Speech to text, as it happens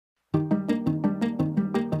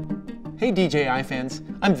Hey DJI fans,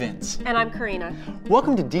 I'm Vince. And I'm Karina.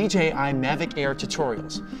 Welcome to DJI Mavic Air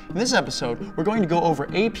tutorials. In this episode, we're going to go over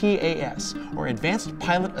APAS, or Advanced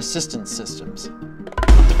Pilot Assistance Systems.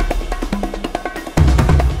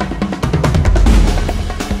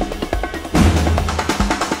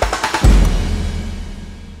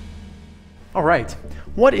 All right,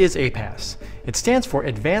 what is APAS? It stands for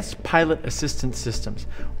Advanced Pilot Assistance Systems.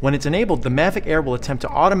 When it's enabled, the Mavic Air will attempt to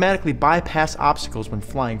automatically bypass obstacles when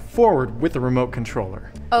flying forward with the remote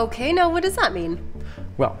controller. Okay, now what does that mean?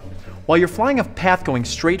 Well, while you're flying a path going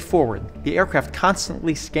straight forward, the aircraft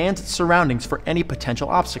constantly scans its surroundings for any potential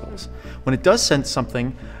obstacles. When it does sense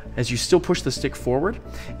something, as you still push the stick forward,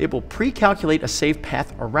 it will pre-calculate a safe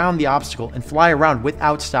path around the obstacle and fly around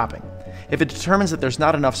without stopping. If it determines that there's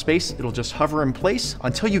not enough space, it'll just hover in place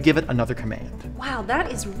until you give it another command. Wow, that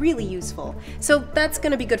is really useful. So that's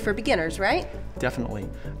going to be good for beginners, right? Definitely.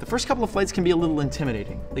 The first couple of flights can be a little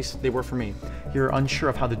intimidating, at least they were for me. You're unsure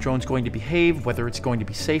of how the drone's going to behave, whether it's going to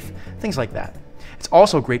be safe, things like that. It's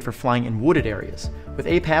also great for flying in wooded areas. With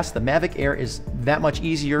APAS, the Mavic Air is that much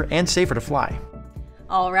easier and safer to fly.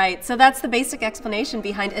 All right, so that's the basic explanation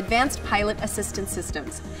behind Advanced Pilot Assistance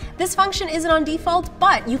Systems. This function isn't on default,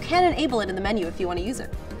 but you can enable it in the menu if you want to use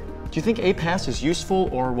it. Do you think APAS is useful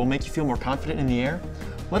or will make you feel more confident in the air?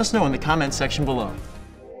 Let us know in the comments section below.